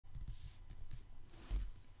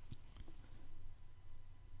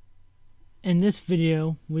In this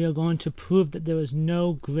video, we are going to prove that there is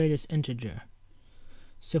no greatest integer.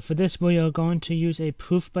 So for this, we are going to use a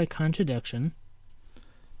proof by contradiction.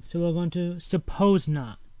 So we're going to suppose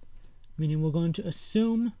not, meaning we're going to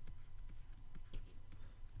assume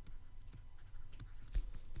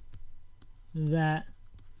that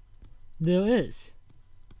there is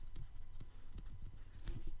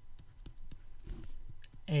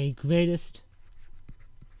a greatest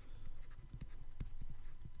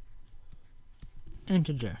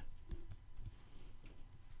integer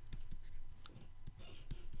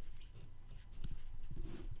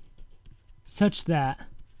such that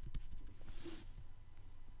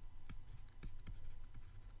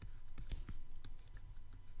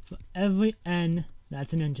for every n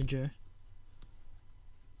that's an integer,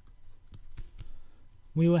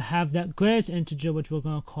 we will have that greatest integer, which we're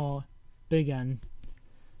going to call big N,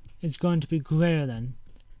 is going to be greater than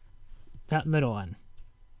that little n.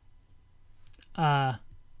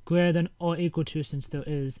 Greater than or equal to, since there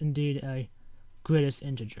is indeed a greatest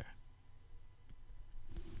integer.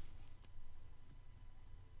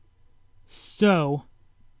 So,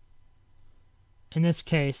 in this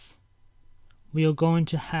case, we are going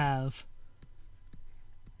to have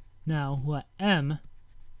now what m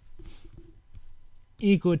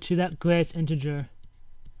equal to that greatest integer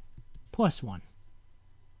plus 1.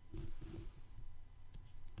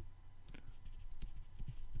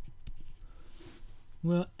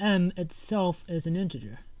 Where m itself is an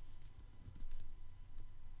integer.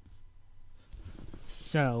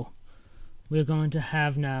 So we're going to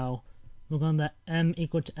have now, we're going to let m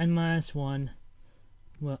equal to n minus 1,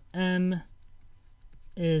 where m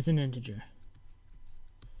is an integer.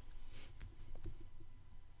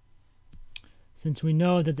 Since we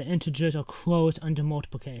know that the integers are closed under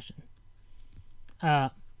multiplication.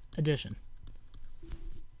 Addition.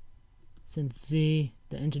 Since the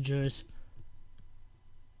integers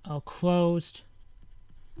are closed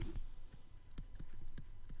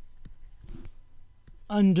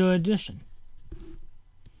under addition.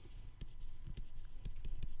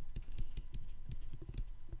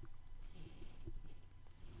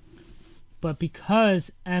 But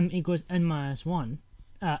because m equals n minus 1,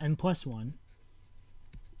 n plus 1,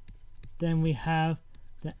 then we have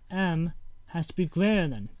that m has to be greater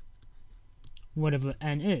than whatever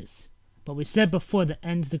n is. But we said before that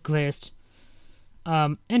n is the greatest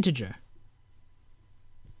integer,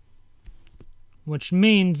 which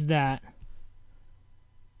means that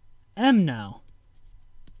m now,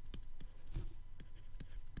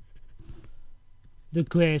 the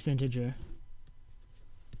greatest integer,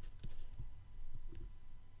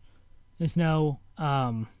 is now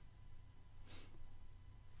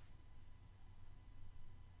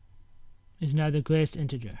the greatest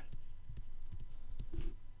integer.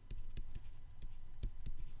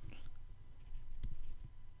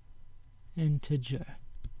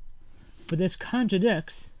 But this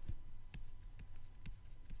contradicts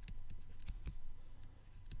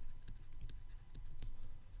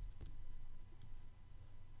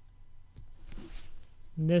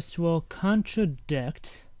the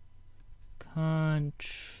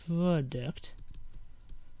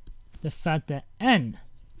fact that n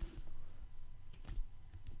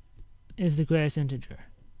is the greatest integer.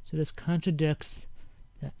 So this contradicts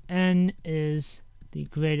that n is the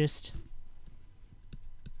greatest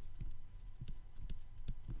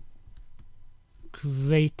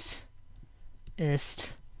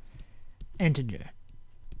integer.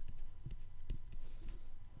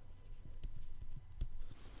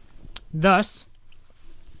 Thus,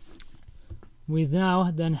 we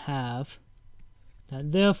now then have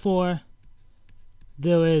that therefore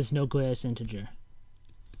there is no greatest integer.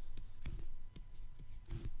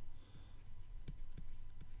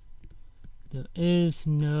 There is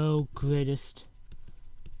no greatest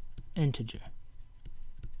integer.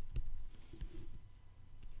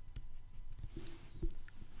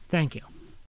 Thank you.